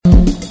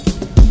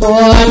For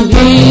I'm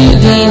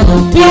building a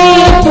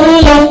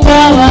people of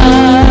power,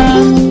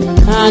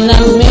 and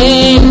I'm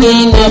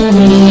making a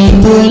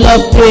people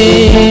of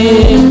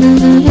praise,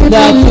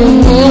 that will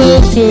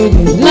move to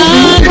the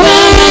land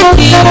where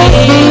I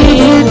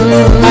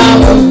live. I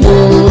will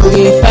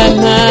glorify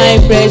my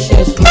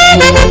precious Lord.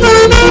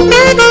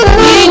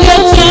 Give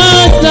your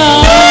chance,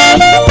 Lord,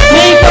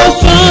 make us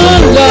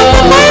stronger.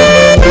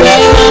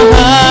 When my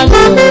heart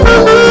goes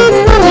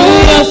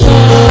through your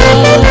song,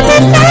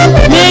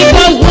 make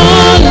us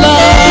one,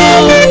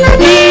 Lord,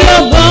 be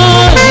your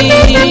body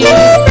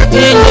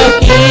in the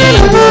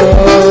kingdom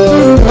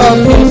of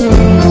His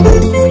Son.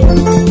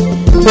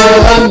 For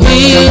I'm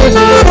building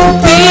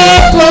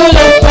people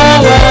of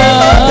power,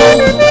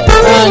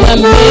 and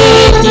I'm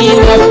making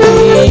a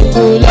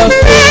people of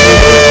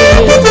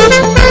faith,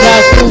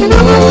 that will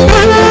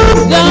move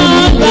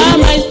down by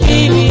my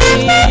spirit.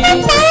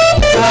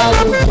 I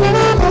will go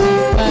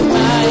by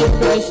my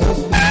precious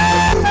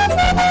Lord.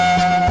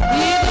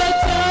 Give a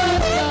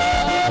chance,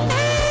 Lord,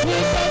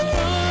 make us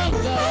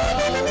stronger.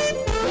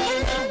 When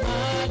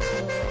my heart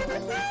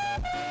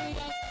goes.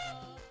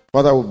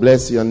 Father, we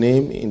bless your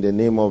name in the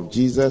name of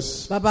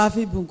Jesus. Bàbá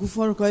fi bùkún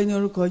fún orúkọ yín ní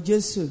orúkọ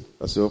Jésù.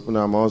 As we open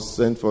our mouths,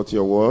 send forth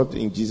your word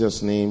in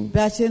Jesus' name Bí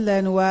a ṣe ń la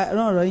ẹnu wa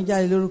rán ọ̀rọ̀ yín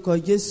jáde lórúkọ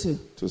Jésù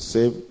to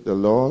save the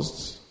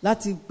lost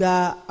láti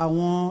gba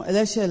àwọn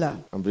ẹlẹ́ṣẹ̀ là.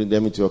 and bring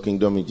them into your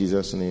kingdom in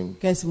Jesus' name.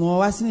 Kẹ̀sì mọ́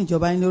wá sínú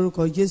ìjọba yín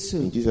lórúkọ Jésù.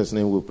 In Jesus'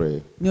 name we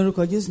pray. Ní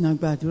orúkọ Jésù náà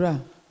gbàdúrà.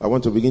 I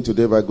want to begin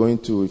today by going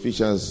to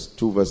Ephesians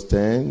 2 verse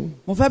 10.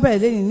 Mo fẹ́ bẹ̀rẹ̀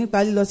lẹ́yìn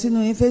nípa lílọ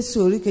sínú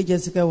Éfésù orí keje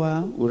ẹsẹ̀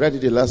kẹwàá. We read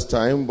it the last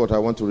time, but I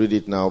want to read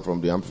it now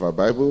from the Amplified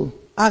Bible.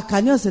 A kà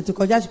ní ọ̀sẹ̀ tó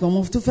kọjá ṣùgbọ́n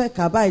mo tún fẹ́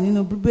kà báyìí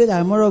nínú Bíbélì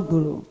àmọ́rọ̀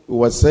gbòòrò. We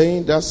were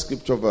saying that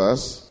scripture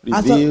verse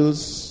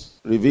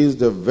reveals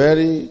the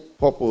very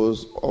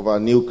purpose of our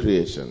new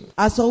creation.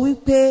 A sọ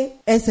wípé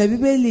ẹsẹ̀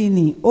Bíbélì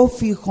ni ó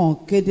fi hàn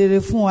kedere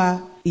fún wa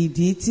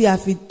ìdí tí a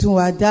fi tún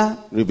wa dá.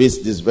 Reveals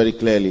this very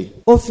clearly.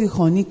 Ó fi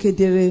hàn ní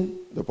kedere.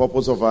 The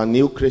purpose of our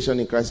new creation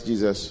in Christ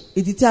Jesus.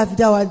 Ìdí tí a fi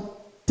dá wa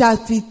tá a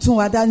fi tún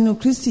wa dá nínú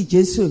Kristi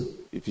Jésù.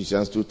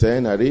 Ephesians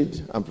 2:10, I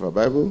read, Amplified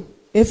Bible.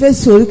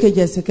 Éfésù orí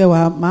keje ẹsẹ̀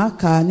kẹwàá máa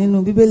kà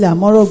nínú Bíbélì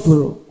àmọ́rọ̀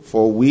gbòòrò.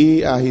 For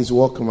we are his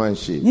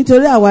workmanship,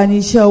 Nítorí àwa ni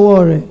iṣẹ́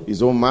ọwọ́ rẹ̀,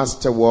 his own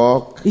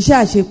masterwork,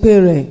 iṣẹ́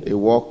àṣepé rẹ̀, a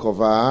work of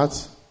art,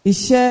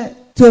 iṣẹ́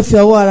tí ó fi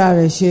ọwọ́ ara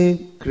rẹ̀ ṣe,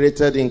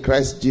 created in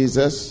Christ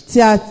Jesus, tí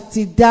a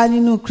ti dá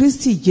nínú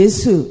Kristi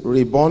Jésù,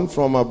 reborn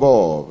from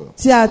above,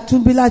 tí a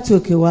tún bí láti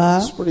òkè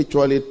wá,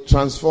 spiritually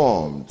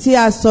transformed, tí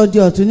a sọ di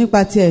ọ̀tun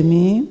nípa ti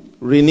ẹ̀mí,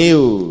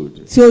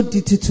 renewed, tí ó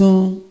di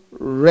tuntun,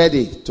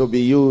 ready to be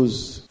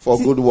used for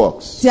good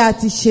works, tí a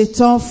ti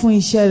ṣetán fún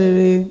iṣẹ́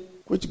rere,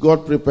 which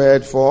God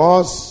prepared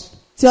for us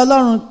tí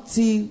Ọlọ́run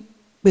ti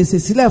pèsè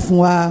sílẹ̀ fún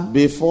wa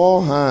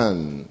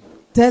beforehand,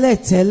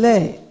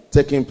 tẹ́lẹ̀tẹ́lẹ̀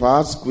taking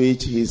paths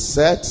which he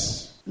set,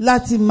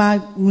 láti máa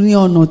rin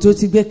ọ̀nà tó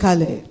ti gbé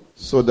kalẹ̀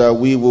so that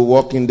we will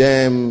walk in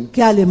them,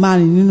 kí a lè máa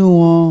rìn nínú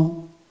wọn,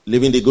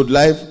 living the good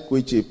life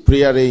which he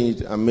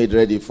prearranged and made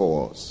ready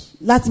for us.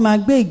 láti máa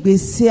gbé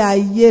ìgbésí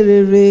ayé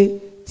rere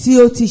tí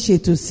ó ti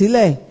ṣètò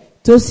sílẹ̀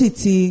tó sì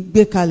ti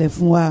gbé kalẹ̀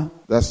fún wa.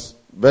 That's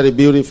very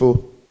beautiful.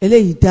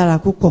 Eléyìí dára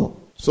púpọ̀.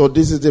 So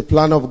this is the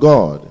plan of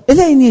God.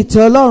 Eléyìí ni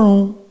ètò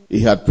Ọlọ́run. He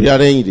had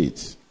prearranged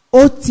it.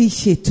 Ó ti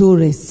ṣètò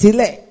rẹ̀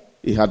sílẹ̀.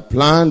 He had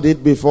planned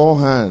it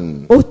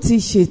beforehand, Ó ti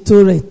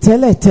ṣètò rẹ̀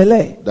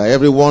tẹ́lẹ̀tẹ́lẹ̀. that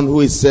everyone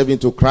who is saved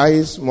into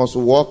Christ must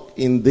walk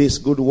in these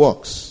good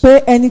works.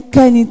 Pé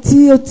ẹnikẹ́ni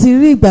tí ó ti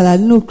rí ìgbàlà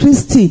nínú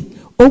Kristi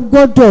ó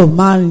gbọ́dọ̀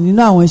máa rìn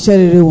nínú àwọn iṣẹ́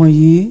rere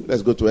wọ̀nyí.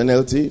 Let's go to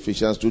NLT,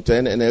 Ephesians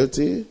 2:10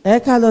 NLT. Ẹ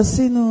ká lọ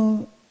sínú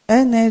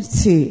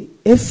NLT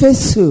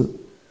Éfésù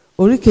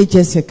orí keje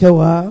ẹsẹ̀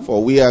kẹwàá.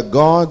 For we are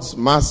God's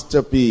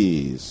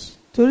masterpiece.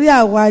 Torí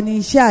àwa ni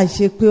iṣẹ́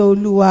àṣepé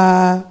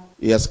Olúwa.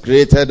 He has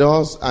created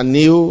us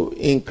anew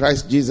in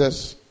Christ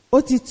Jesus,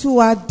 Ó ti tú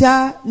wa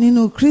dá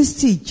nínú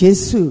Kristi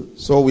Jésù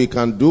so we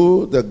can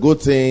do the good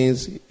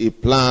things he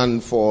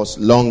planned for us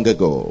long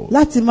ago.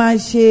 láti máa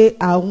ṣe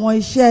àwọn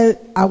iṣẹ́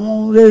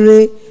àwọn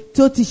rere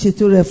tó ti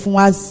ṣètò rẹ̀ fún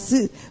wa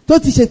tó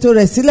ti ṣètò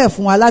rẹ̀ sílẹ̀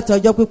fún wa láti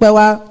ọjọ́ pípẹ́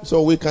wá.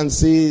 So we can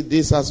see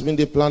this has been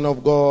the plan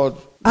of God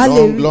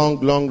Hallelujah.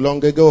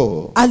 long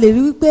ago. A lè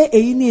rí wípé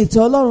èyí ni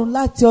ètò Ọlọ́run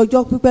láti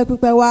ọjọ́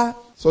pípẹ́ wá.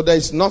 So there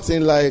is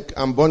nothing like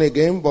I'm born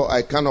again, but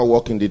I cannot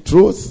walk in the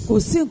truth. Kò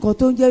sí nǹkan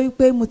tó ń jẹ́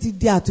wípé mo ti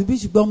di àtúnbí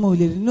ṣùgbọ́n mo ò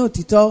lè rí ní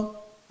òtítọ́.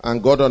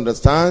 And God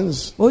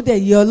understands. Ó dẹ̀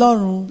yé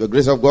Ọlọ́run. The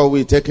grace of God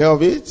will take care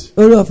of it.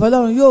 Oore ọ̀fẹ́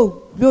Ọlọ́run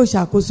yóò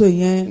ṣàkóso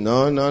ìyẹn.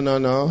 No.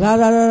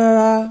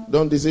 Rárá.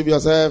 Don't deceive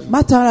yourself.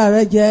 Má tan ara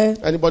rẹ jẹ.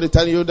 Anybody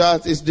telling you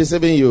that is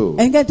deceiving you.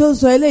 Ẹnikẹ́ni tó ń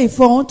sọ eléyìí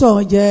fún ọ̀hún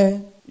tọ̀hún jẹ.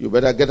 You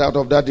better get out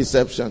of that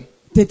deception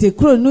Tètè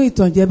kúrò nínú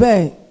ìtànjẹ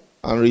bẹ́ẹ̀.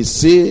 and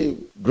receive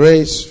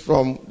grace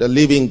from the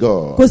living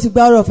Kó God sì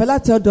gba oore ọ̀fẹ́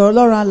láti ọ̀dọ̀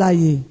Ọlọ́run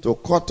alààyè. to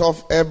cut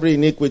off every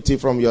iniquity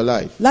from your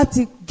life.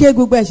 Láti gé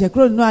gbogbo ẹ̀ṣẹ̀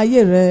kúrò nínú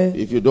ayé rẹ.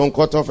 If you don't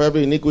cut off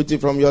every iniquity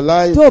from your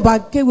life, Tó o bá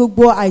gé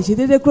gbogbo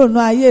àìṣedéédé kúrò nínú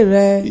ayé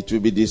rẹ, it will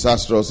be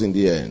disastrous in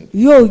the end.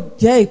 yóò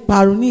jẹ́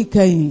ìparun ní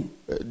ìkẹyìn.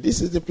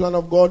 This is the plan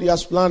of God. He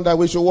has planned that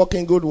we should walk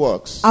in good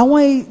works.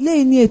 àwọn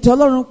eléyìí ni ètò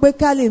Ọlọ́run pé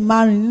ká lè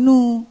máa rìn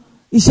nínú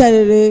iṣẹ́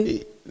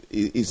rere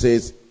He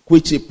says,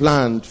 which he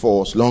planned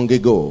for us long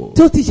ago.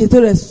 tó ti ṣètò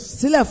rẹ̀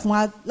sílẹ̀ fún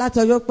wa láti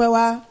ọjọ́ pípẹ́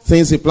wá.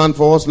 Things he planned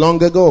for us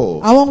long ago.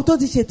 àwọn ohun tó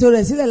ti ṣètò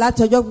rẹ̀ sílẹ̀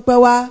láti ọjọ́ pípẹ́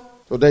wá.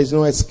 So there is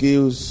no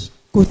excuse.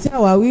 kò sí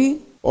àwáwí.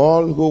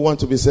 All who want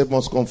to be saved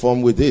must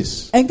conform with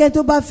this. ẹnikẹ́ni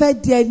tó bá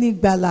fẹ́ di ẹni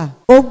ìgbàlà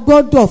ó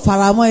gbọ́dọ̀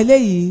faramọ́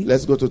eléyìí.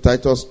 Let's go to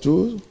Titus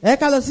 2, ẹ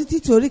ká lọ sí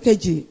Títù orí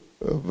kejì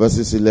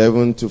verses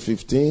 11 to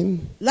 15.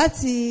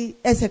 láti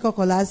ẹsẹ̀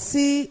 11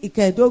 sí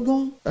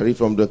 15. I read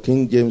from the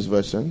King James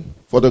Version.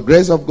 For the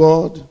grace of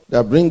God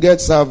that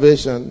bringeth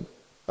salvation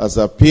has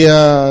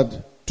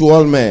appeared to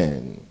all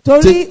men,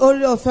 torí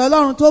oore ọ̀fẹ́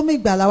Ọlọ́run tó mú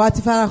ìgbàlà wa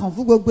ti farahàn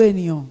fún gbogbo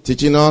ènìyàn.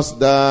 teaching us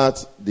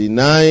that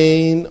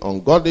denying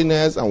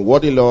ungodliness and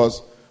worldly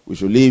laws, we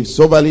should live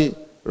soberly,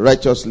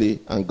 righteously,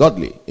 and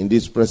godly in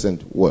this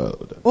present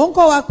world. ó ń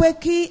kọ́ wa pé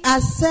kí a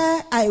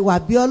sẹ́ àìwà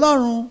bí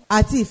Ọlọ́run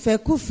àti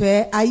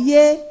ìfẹ́kúfẹ̀ẹ́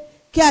ayé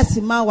kí a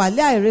sì máa wà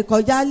lé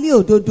àìrékọjá lé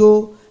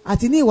òdodo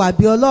àti ní ìwà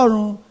bí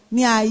Ọlọ́run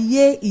ní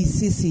ayé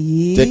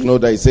ìsinsìnyí. Take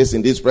note that it says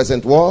in this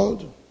present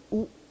world.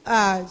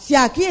 ṣe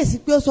àkíyèsí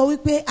pé ó sọ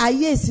wípé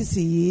ayé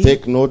ìsinsìnyí.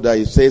 Take note that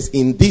it says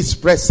in this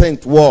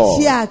present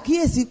world. ṣe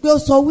àkíyèsí pé ó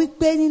sọ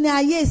wípé nínú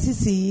ayé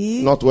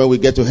ìsinsìnyí. Not when we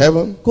get to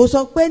heaven, kò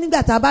sọ pé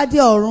nígbà tá a bá dé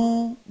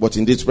ọ̀run. but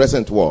in this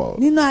present world.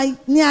 ní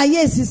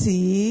ayé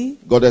ìsinsìnyí.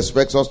 God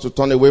expects us to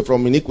turn away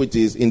from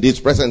iniquities in this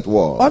present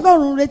world.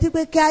 Ọlọ́run retí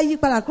pé kí a yí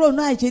padà kúrò ní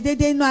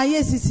àìṣedéédé nínú ayé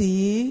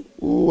ìsinsìnyí.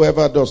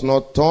 Whoever does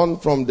not turn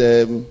from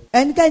them,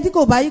 ẹnikẹ́ni tí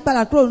kò bá yí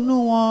padà kúrò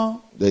nínú wọn.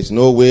 there is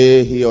no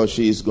way he or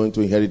she is going to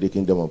inherit the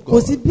kingdom of kò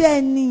God. sí bí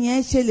ẹni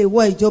yẹn ṣe lè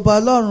wọ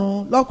ìjọba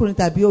Ọlọ́run lọ́kùnrin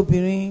tàbí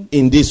obìnrin.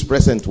 In this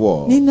present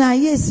world, nínú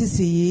ayé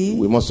ìsinsìnyí.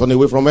 we must turn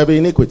away from every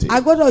iniquity.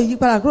 a gbọ́dọ̀ yí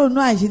padà kúrò nínú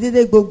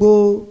àìṣedéédé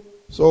gbogbo.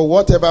 So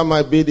whatever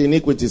might be the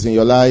iniquities in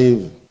your life,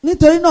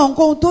 nítorí náà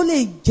nǹkan tó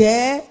lè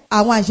jẹ́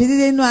àwọn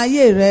àìṣedéédé nínú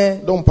ayé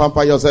rẹ. don't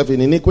pamper yourself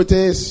in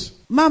iniquities.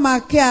 má máa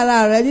ké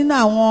ara rẹ nínú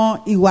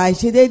àwọn ìwà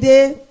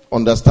àìṣedéédé.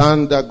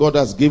 Understand that God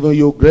has given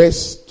you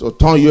grace to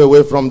turn you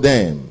away from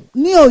them.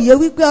 ní òye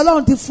wípé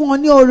Ọlọ́run ti fún ọ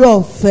ní oore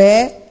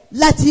ọ̀fẹ́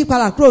láti yí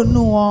padà kúrò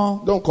nínú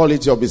wọn. Don't call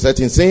it your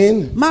besetting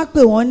sin. má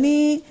pè wọ́n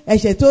ní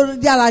ẹ̀ṣẹ̀ tó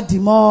yára dì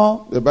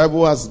mọ́. The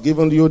Bible has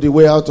given you the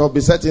way out of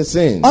besetting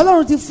sin.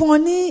 Ọlọ́run ti fún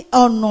ọ ní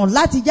ọ̀nà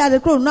láti jáde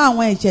kúrò nínú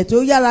àwọn ẹ̀ṣẹ̀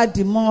tó yára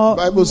dì mọ́.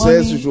 The Bible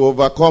says you should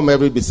overcome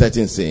every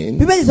besetting sin.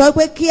 Bíbélì sọ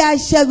pé kí a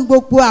ṣẹ́gun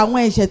gbogbo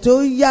àwọn ẹ̀ṣẹ̀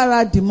tó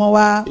yára dì mọ́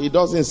wa. It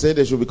doesn't say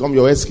they should become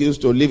your excuse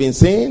to live in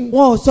sin.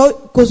 Wọn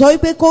kò sọ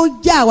wípé kó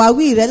jẹ́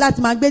àwáwí rẹ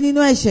láti máa gbé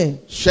nínú ẹ̀ṣẹ̀.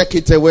 Shake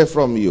it away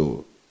from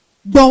you.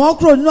 Gbọ̀n wọ́n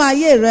kúrò nínú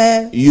ayé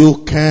rẹ. You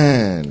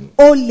can.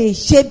 O lè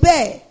ṣe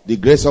bẹ́ẹ̀. The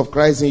grace of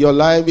Christ in your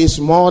life is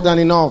more than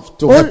enough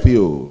to help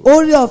you.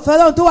 Oore ọ̀fẹ́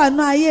Ọlọ́run tó wà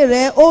nínú ayé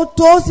rẹ ó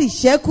tó sì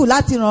ṣẹ́kù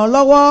láti ràn ọ́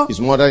lọ́wọ́. It's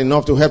more than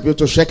enough to help you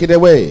to shake it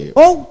away.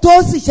 Ó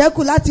tó sì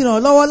ṣẹ́kù láti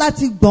ràn ọ́ lọ́wọ́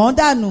láti gbọ̀n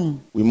dànù.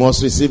 We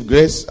must receive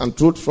grace and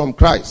truth from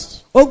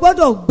Christ. O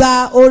gbọ́dọ̀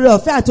gba oore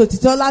ọ̀fẹ́ àti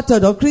òtítọ́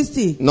látọ̀dọ̀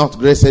Kristi. Not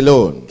grace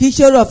alone. Kì í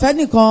ṣe oore ọ̀fẹ́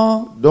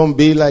nìkan. Don't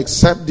be like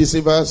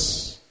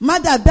self-deceivers Má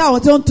dàbí àwọn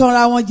tí ó ń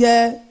tanra wọn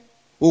jẹ.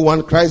 who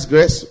want Christ's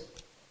grace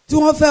Tí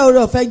wọ́n fẹ́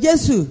oore ọ̀fẹ́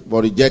Jésù.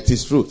 but reject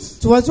his truth.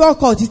 Tí wọ́n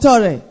kọ̀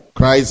òtítọ́ rẹ̀.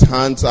 Christ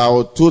hands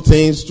out two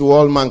things to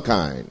all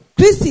mankind.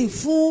 Kristi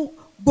fún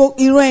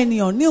ìran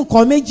ènìyàn ní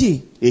nǹkan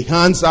méjì. He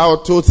hands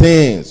out two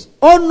things,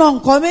 Ó na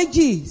nǹkan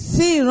méjì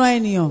sí ìran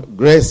ènìyàn.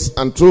 grace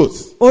and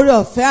truth. Oore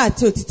ọ̀fẹ́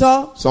àti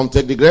òtítọ́. Some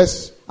take the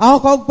grace,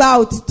 Àwọn kan gba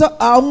òtítọ́,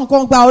 àwọn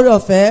kan gba oore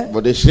ọ̀fẹ́.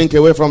 but they shrink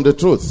away from the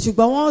truth.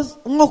 Ṣùgbọ́n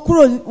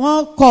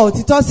wọ́n kọ̀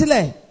òtítọ́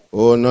sílẹ̀.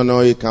 Oh, no,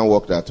 it can't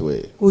work that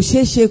way. Kò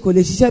ṣeé ṣe, kò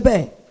lè ṣiṣẹ́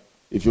bẹ́ẹ̀.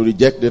 If you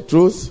reject the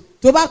truth,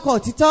 Tó bá kọ̀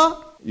òtítọ́,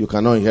 you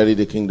cannot inherit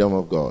the kingdom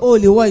of God. o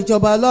lè wọ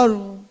ìjọba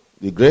Ọlọ́run.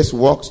 The grace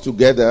works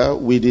together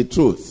with the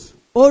truth.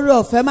 Oore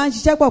ọ̀fẹ́ máa ń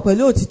ṣiṣẹ́ pọ̀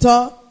pẹ̀lú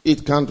òtítọ́.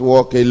 It can't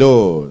work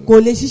alone.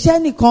 Kò lè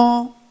ṣiṣẹ́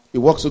nìkan. It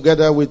works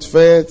together with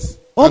faith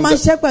Ó máa ń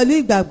ṣiṣẹ́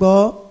pẹ̀lú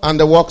ìgbàgbọ́ and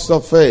the works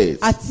of faith.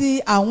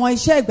 àti àwọn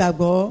iṣẹ́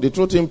ìgbàgbọ́. The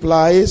truth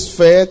implies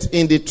faith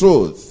in the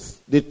truth.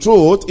 The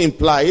truth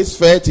implies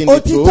faith in the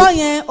Òtítọ́ truth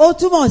yẹn ó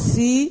túmọ̀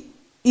sí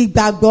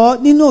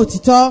ìgbàgbọ́ nínú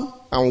òtítọ́.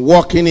 and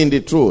walking in the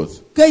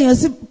truth. Kí a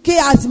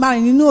sì máa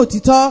rìn nínú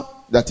òtítọ́.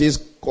 That is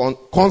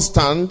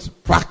constant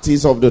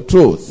practice of the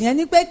truth. Ìyẹn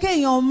ni pé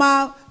kéèyàn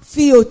máa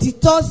fi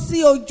òtítọ́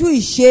sí ojú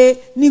ìṣe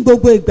ní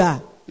gbogbo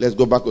ìgbà. Let's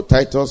go back to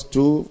Titus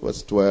 2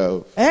 verse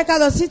 12. Ẹ ká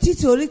lọ sí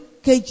Títù orí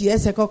kejì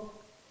ẹsẹ̀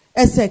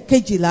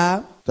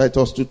 12.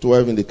 Titus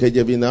 2:12 in the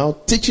KJV now.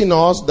 Teaching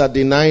us that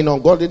denying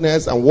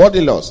ungodliness and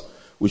worldly lust,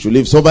 we should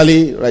live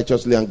soberly,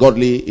 righteously, and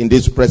godly in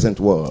this present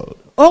world.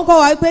 Ó ń kọ́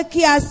wa pé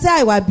kí a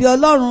sẹ́ àìwà bí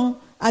Ọlọ́run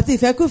àti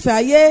ìfẹ́kúfẹ̀ẹ́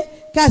ayé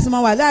kí a sì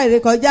máa wà láìrè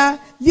kọjá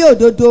lé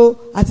òdodo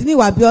àti ní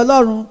ìwà bí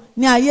Ọlọ́run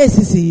ní ayé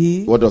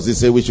ìsinsìnyí. What does it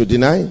say we should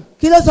deny?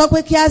 Kí ló sọ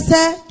pé kí a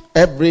sẹ́?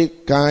 Every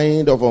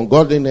kind of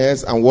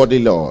ungodliness and worldly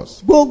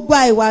lust. Gbogbo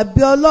àìwà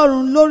bí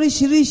Ọlọ́run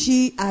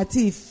lóríṣiríṣi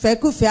àti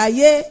ìfẹ́kúfẹ̀ẹ́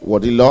ayé.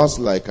 Worldly lust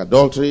like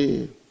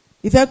adultery,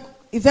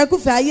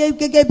 Ìfẹ́kúfẹ̀ẹ́ ayé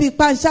gẹ́gẹ́ bí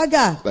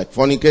panṣágà, like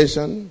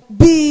fornication,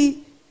 bí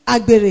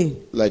àgbèrè,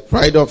 like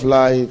pride of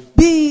life,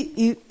 bí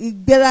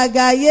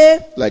ìgbéraga ayé,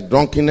 like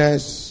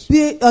drunkenness,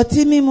 bí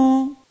ọtí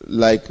mímu,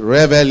 like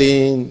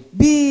reveling.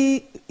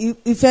 bí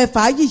ìfẹ́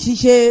fàájì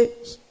ṣíṣe.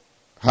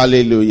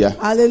 Hallelujah.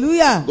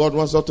 Hallelujah. God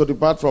wants us to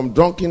depart from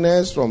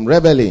drunkenness, from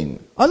reveling.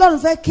 Ọlọ́run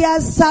fẹ́ kí a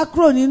sá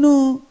kúrò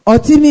nínú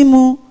ọtí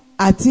mímu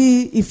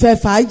àti ìfẹ́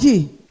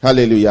fàájì.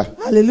 Hallelujah.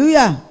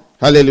 Hallelujah.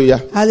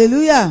 Hallelujah.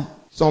 Hallelujah.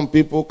 Some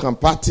people can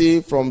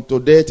party from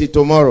today till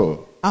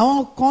tomorrow.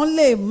 Àwọn kan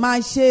lè máa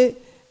ṣe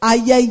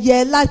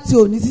ayẹyẹ láti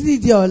òní títí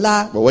di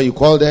ọ̀la. But when you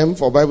call them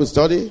for Bible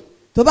study,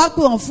 Tó bá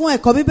pè wọ́n fún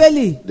ẹ̀kọ́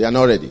Bíbélì, they are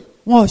not ready.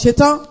 wọn ò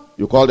ṣetán.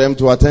 You call them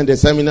to attend a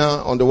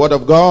seminar on the Word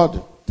of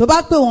God, Tó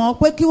bá pè wọ́n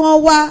pé kí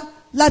wọ́n wá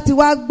láti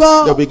wá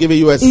they'll be gbọ́ giving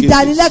you excuses.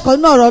 ìdánilẹ́kọ̀ọ́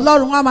náà ọ̀rọ̀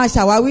Ọlọ́run, wọ́n á máa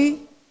ṣàwáwí.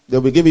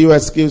 They'll be giving you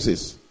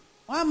excuses.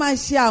 Wọ́n á máa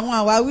ṣe àwọn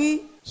àwáwí.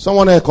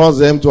 Someone else calls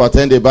them to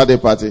attend a birthday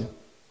party.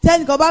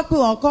 Tẹ́nìkan bá pè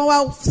wọ́n kán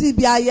wá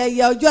síbi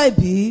ayẹyẹ ọjọ́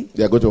ìbí,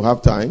 They are going to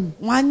have time.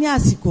 wọ́n á ní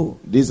àsìkò.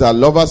 These are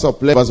lovers of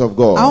pleasures of Àwọn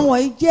God.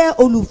 wọ̀nyí jẹ́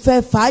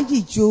olùfẹ́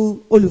fàájì ju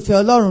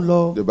olùfẹ́ Ọlọ́run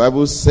lọ. The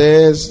Bible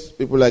says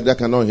people like that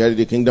cannot inherit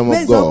the kingdom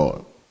of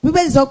God.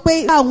 Bíbélì sọ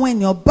pé àwọn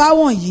ènìyàn bá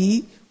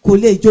wọ̀nyí kò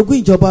lè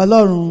jogún ìjọba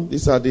Ọlọ́run.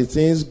 These are the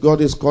things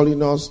God is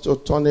calling us to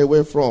turn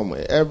away from.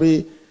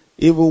 Every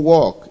evil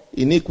work,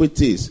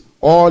 iniquities,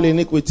 all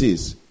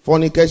iniquities,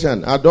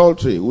 fornication,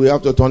 adultery, we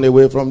have to turn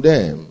away from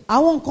them.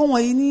 Àwọn nǹkan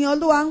wọ̀nyí ni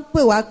Olúwa ń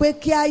pè wá pé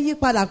kí á yí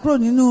padà kúrò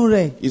nínú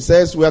rẹ̀. He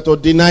says we have to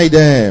deny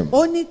them.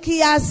 Ó ní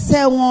kí á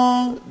sẹ́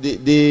wọn.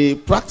 The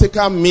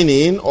practical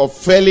meaning of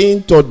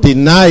failing to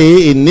deny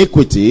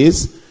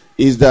iniquities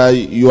is that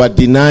you are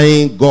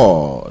denying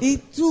God.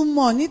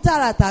 Ìtumọ̀ ní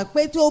tààràtà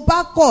pé tí o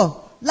bá kọ̀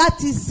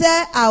láti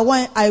sẹ́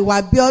àwọn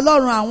àìwà bí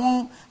Ọlọ́run,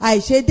 àwọn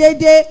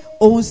àìṣedéédé,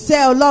 òun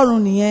sẹ́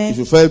Ọlọ́run nìyẹn. If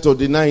you fail to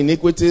deny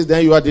iniquities,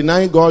 then you are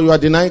denying God, you are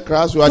denying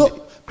Christ, you are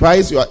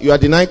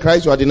denying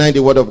Christ, you are denying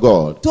the word of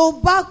God. Tó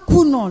bá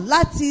kùnà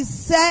láti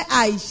sẹ́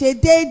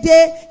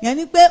àìṣedéédé, yẹn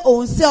ni pé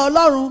òun sẹ́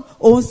Ọlọ́run,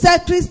 òun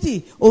sẹ́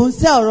Kristi, òun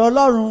sẹ́ ọ̀rọ̀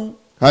Ọlọ́run.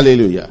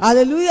 Hallelujah.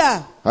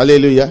 Hallelujah.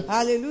 Hallelujah.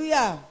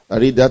 Hallelujah. I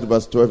read that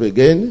verse 12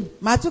 again.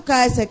 Màá tún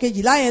ka ẹsẹ̀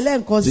kejìlá yẹn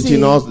lẹ́ẹ̀kan sí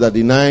Teaching i. us that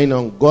denying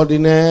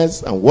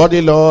ungodliness and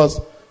worldly laws,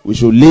 we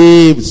should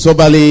live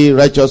soberly,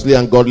 righteously,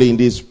 and godly in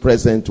this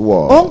present Ó ń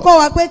world. kọ́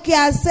wa pé kí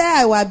a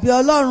sẹ́ àìwà bí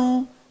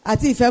Ọlọ́run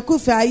àti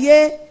ìfẹ́kúfẹ̀ẹ́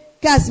ayé,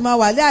 kí a sì máa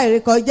wà lé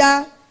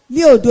àìrékọjá,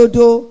 ní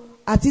òdodo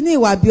àti ní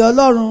ìwà bí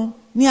Ọlọ́run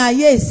ní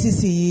ayé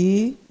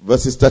ìsinsìnyí.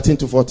 Verses 13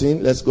 to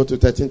 14. Let's go to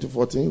 13 to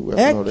 14. We Ẹ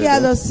have not kí a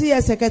read lọ that. sí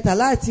ẹsẹ̀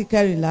kẹtàlá àti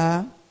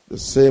kẹrìnlá. The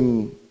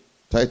same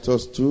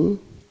Titus 2.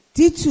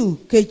 Títù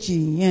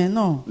kejì yẹn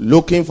náà.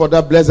 Looking for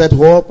that blessed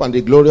hope and the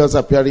glorious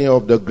appearing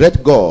of the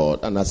great God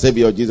and our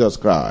Savior Jesus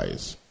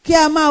Christ, Kí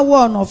a máa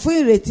wọ ọ̀nà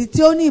fún ìrètí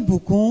tí ó ní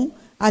ìbùkún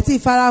àti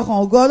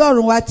ìfarahàn ògo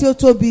Ọlọ́run wa tí ó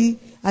tóbi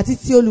àti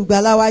ti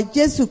olùgbàlà wa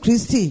Jésù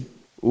Kristi.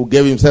 who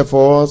gave himself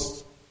for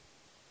us,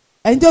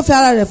 Ẹni tí ó fi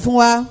ara rẹ̀ fún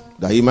wa,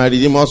 that he might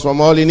redeem us from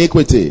all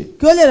iniquity,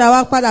 kí ó lè rà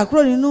wá padà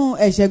kúrò nínú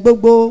ẹ̀ṣẹ̀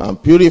gbogbo.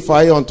 and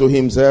purify unto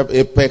himself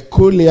a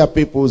peculiar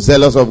people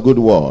zealous of good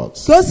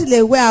works. Kí ó sì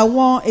lè wẹ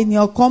àwọn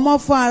ènìyàn kan mọ́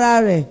fún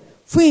ara rẹ̀,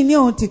 fún ìní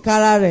òun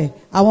tìkára rẹ̀,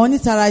 àwọn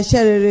onítara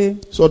iṣẹ́ rere.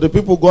 So the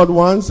people God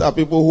wants are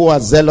people who are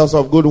zealous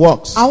of good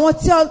works. Àwọn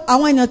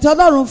ènìyàn tí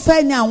Ọlọ́run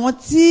fẹ́ ni àwọn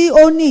tí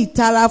ó ní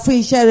ìtara fún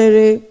iṣẹ́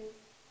rere.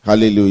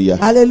 Hallelujah.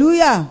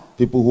 Hallelujah.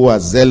 People who are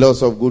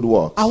zealous of good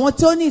works. Àwọn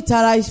tí ó ní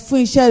ìtara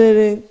fún iṣẹ́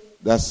rere.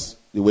 That's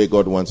the way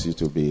God wants you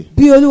to be.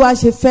 Bí Olúwa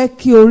ṣe fẹ́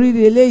kí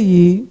oríire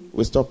eléyìí.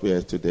 We stop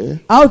here today.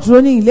 A ó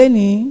dúró ní ilé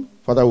ní.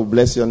 Father, we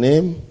bless your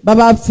name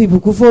Bàbá fi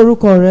ìbùkún fún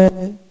orúkọ rẹ.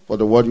 for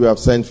the word you have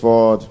sent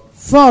forth.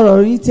 Fún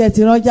ọ̀rọ̀ yín tí ẹ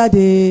ti rán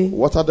jáde.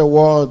 What are the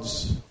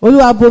words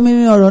Olúwa bomi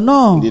rin ọ̀rọ̀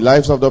náà in the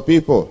lives of the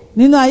people?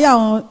 nínú ayé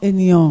àwọn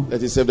ènìyàn.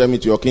 Let it save them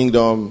into your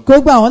kingdom. Kó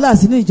gbà wọ́n là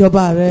sínú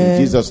ìjọba In rẹ.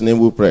 Jesus' name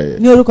we pray.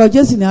 Ní orúkọ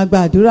Jésù ni a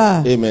gba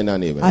àdúrà. Amen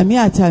and amen. Àmín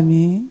àti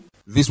àmín.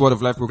 This Word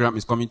of Life program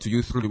is coming to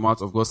you through the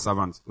mouth of God's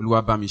servant,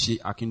 Oluwabamishi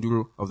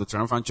Akinduro of the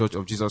Triumphant Church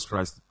of Jesus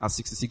Christ at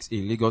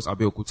 66A Lagos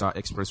Abeokuta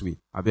Expressway,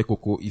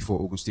 Abekoko, Ifo,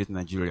 Ogun State,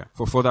 Nigeria.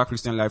 For further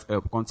Christian life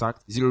help,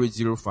 contact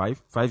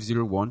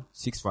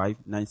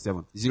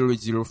 0805-501-6597,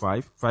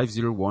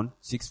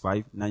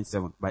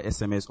 0805-501-6597 by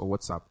SMS or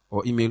WhatsApp,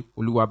 or email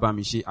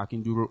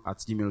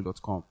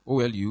oluwabamishiakinduro@gmail.com,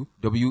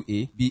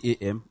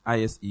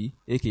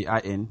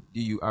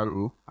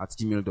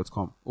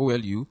 OLUWABAMISEAKINDURO@gmail.com,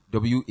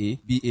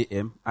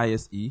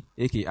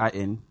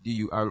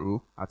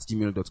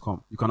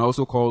 OLUWABAMISEAKINDURO@gmail.com. You can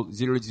also call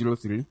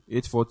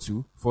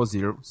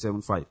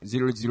 003-842-4075,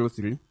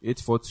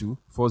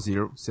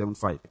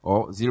 003-842-4075,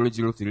 or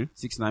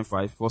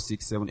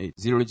 003-695-4678,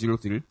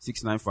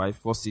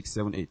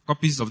 003-695-4678.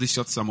 Copies of this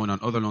short sermon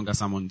and other longer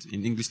sermons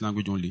in English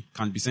language only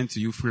can be sent to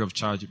you free of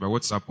charge by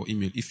WhatsApp or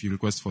email if you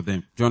request for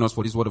them. Join us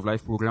for this Word of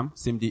Life program,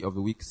 same day of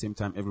the week, same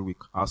time every week.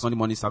 Our Sunday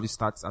morning service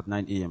starts at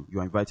 9 a.m. You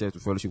are invited to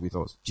fellowship with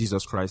us.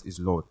 Jesus Christ is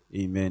Lord.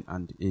 Amen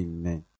and amen.